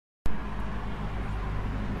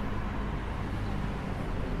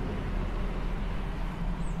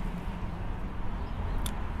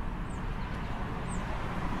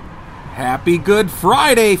Happy Good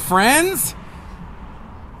Friday, friends!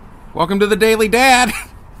 Welcome to the Daily Dad.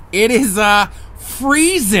 It is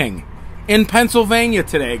freezing in Pennsylvania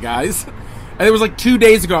today, guys. And it was like 2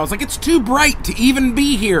 days ago. I was like, it's too bright to even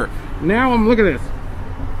be here. Now look at this.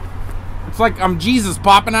 It's like I'm Jesus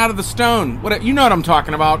popping out of the stone. You know what I'm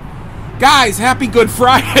talking about. Guys, happy Good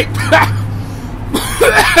Friday.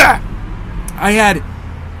 I had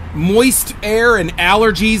moist air and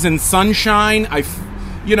allergies and sunshine. I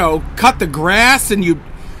cut the grass and you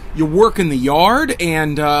work in the yard,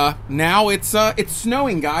 and now it's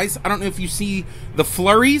snowing, guys. I don't know if you see the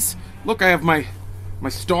flurries. Look, I have my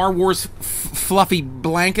Star Wars fluffy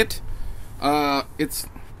blanket. It's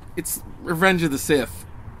Revenge of the Sith.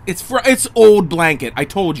 It's old blanket. I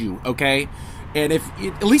told you, okay? And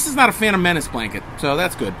at least it's not a Phantom Menace blanket, so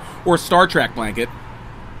that's good. Or a Star Trek blanket.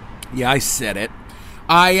 Yeah, I said it.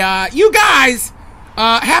 You guys,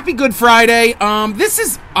 happy Good Friday. This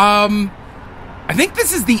is, I think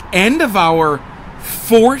this is the end of our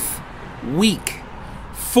fourth week.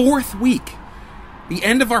 The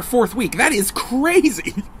end of our fourth week. That is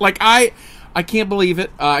crazy. Like, I can't believe it.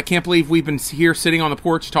 I can't believe we've been here sitting on the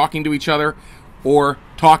porch talking to each other or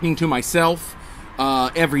talking to myself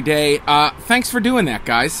every day. Thanks for doing that,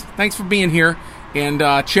 guys. Thanks for being here and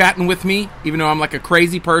chatting with me, even though I'm like a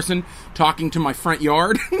crazy person talking to my front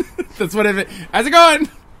yard. That's what how's it going?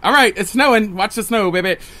 All right, it's snowing. Watch the snow,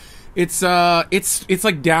 baby. It's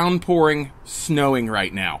like downpouring, snowing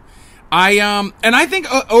right now. And I think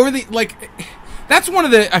that's one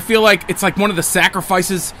of the, I feel like it's like one of the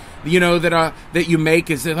sacrifices, that you make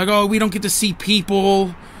is that, like, oh, we don't get to see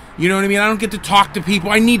people. You know what I mean? I don't get to talk to people.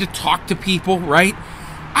 I need to talk to people, right?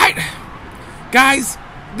 Guys,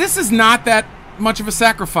 this is not that much of a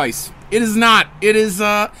sacrifice. It is not. It is,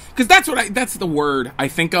 because that's the word I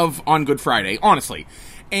think of on Good Friday, honestly.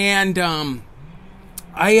 And,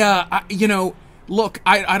 look,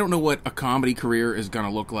 I don't know what a comedy career is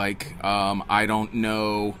gonna look like. I don't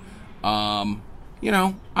know, I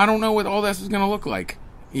don't know what all this is gonna look like,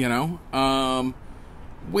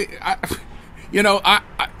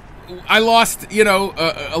 I lost,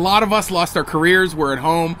 a lot of us lost our careers. We're at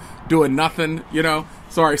home doing nothing,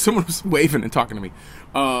 Sorry, someone was waving and talking to me.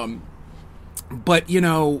 But,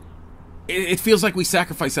 it feels like we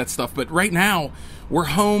sacrifice that stuff. But right now, we're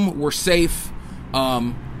home, we're safe. We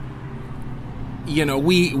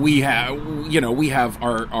have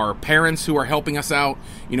our parents who are helping us out.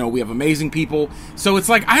 We have amazing people. So it's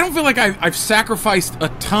like, I don't feel like I've sacrificed a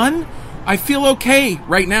ton. I feel okay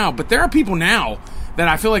right now. But there are people now that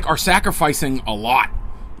I feel like are sacrificing a lot.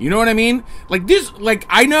 You know what I mean? Like this,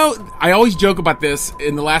 I know, I always joke about this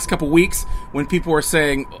in the last couple weeks when people are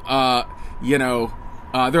saying, they're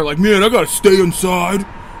like, man, I gotta stay inside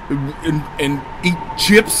and eat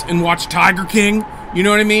chips and watch Tiger King. You know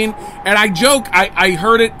what I mean? And I joke, I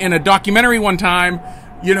heard it in a documentary one time,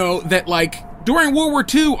 that like, during World War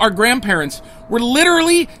II, our grandparents were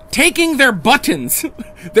literally taking their buttons,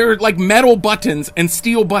 their like metal buttons and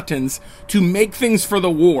steel buttons to make things for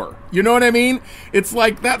the war. You know what I mean? It's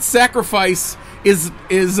like that sacrifice is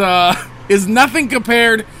nothing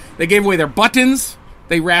compared. They gave away their buttons,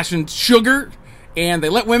 they rationed sugar, and they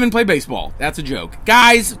let women play baseball. That's a joke.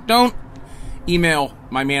 Guys, don't email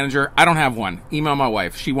my manager. I don't have one. Email my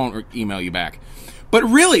wife. She won't email you back. But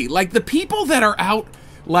really, like the people that are out,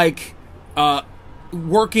 like,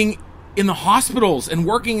 working in the hospitals and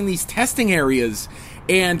working in these testing areas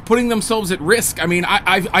and putting themselves at risk. I mean,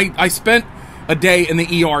 I spent a day in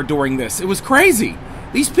the ER during this. It was crazy.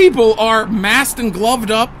 These people are masked and gloved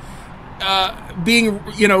up,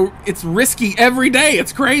 it's risky every day.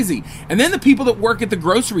 It's crazy. And then the people that work at the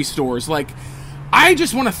grocery stores, like, I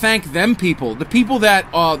just want to thank them people. The people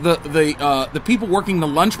that, the people working the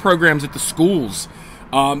lunch programs at the schools,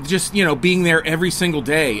 being there every single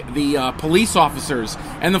day, the police officers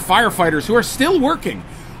and the firefighters who are still working,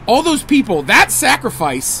 all those people, that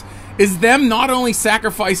sacrifice is them not only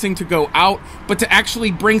sacrificing to go out, but to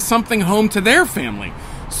actually bring something home to their family.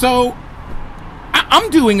 So, I'm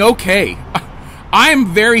doing okay. I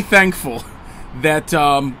am very thankful that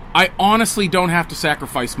I honestly don't have to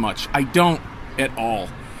sacrifice much. I don't at all.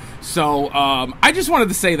 So, I just wanted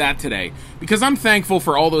to say that today, because I'm thankful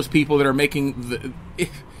for all those people that are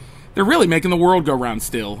they're really making the world go round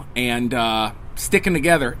still, and sticking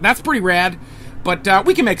together. That's pretty rad, but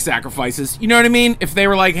we can make sacrifices. You know what I mean? If they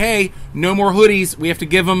were like, hey, no more hoodies, we have to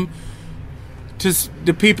give them to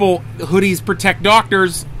the people, hoodies protect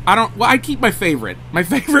doctors. I'd keep my favorite.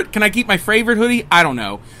 Can I keep my favorite hoodie? I don't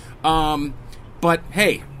know. But,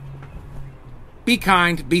 hey, be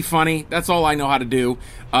kind, be funny. That's all I know how to do.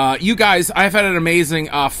 You guys, I've had an amazing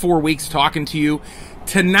 4 weeks talking to you.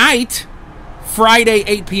 Tonight, Friday,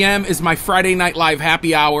 8 p.m. is my Friday Night Live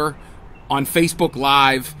happy hour on Facebook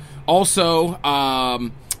Live. Also, I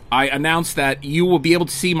announced that you will be able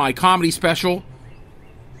to see my comedy special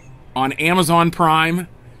on Amazon Prime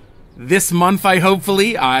this month,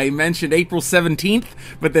 I mentioned April 17th,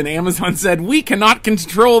 but then Amazon said, we cannot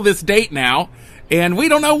control this date now, and we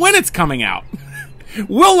don't know when it's coming out.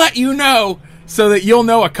 We'll let you know so that you'll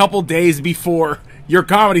know a couple days before your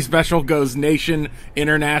comedy special goes nation,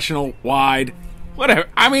 international, wide, whatever.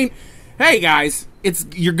 I mean, hey guys,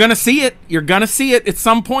 you're gonna see it. You're gonna see it at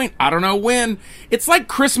some point. I don't know when. It's like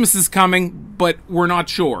Christmas is coming, but we're not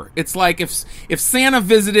sure. It's like if Santa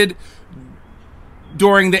visited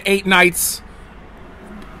during the 8 nights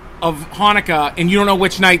of Hanukkah and you don't know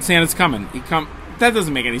which night Santa's coming. That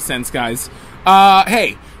doesn't make any sense, guys.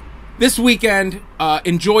 Hey, this weekend,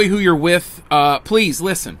 enjoy who you're with. Please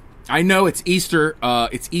listen. I know it's Easter.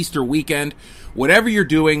 It's Easter weekend. Whatever you're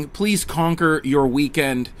doing, please conquer your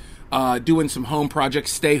weekend. Doing some home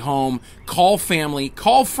projects. Stay home. Call family.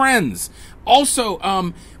 Call friends.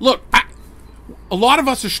 Also, look, a lot of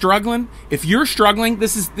us are struggling. If you're struggling,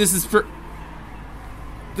 this is for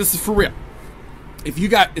real.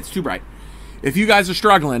 It's too bright. If you guys are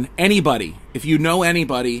struggling, if you know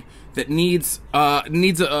anybody that needs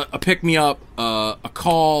a pick me up, a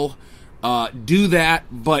call, do that.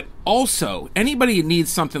 But also, anybody that needs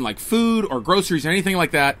something like food or groceries or anything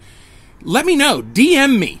like that, let me know.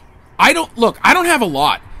 DM me. I don't have a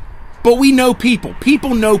lot, but we know people.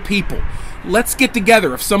 People know people. Let's get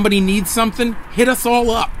together. If somebody needs something, hit us all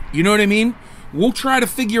up. You know what I mean? We'll try to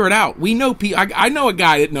figure it out. We know people. I know a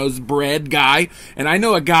guy that knows bread guy, and I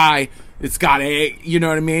know a guy that's got you know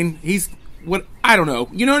what I mean? I don't know.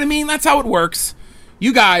 You know what I mean? That's how it works.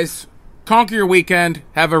 You guys, conquer your weekend.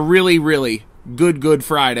 Have a really, really good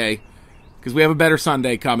Friday, because we have a better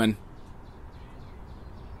Sunday coming.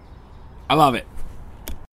 I love it.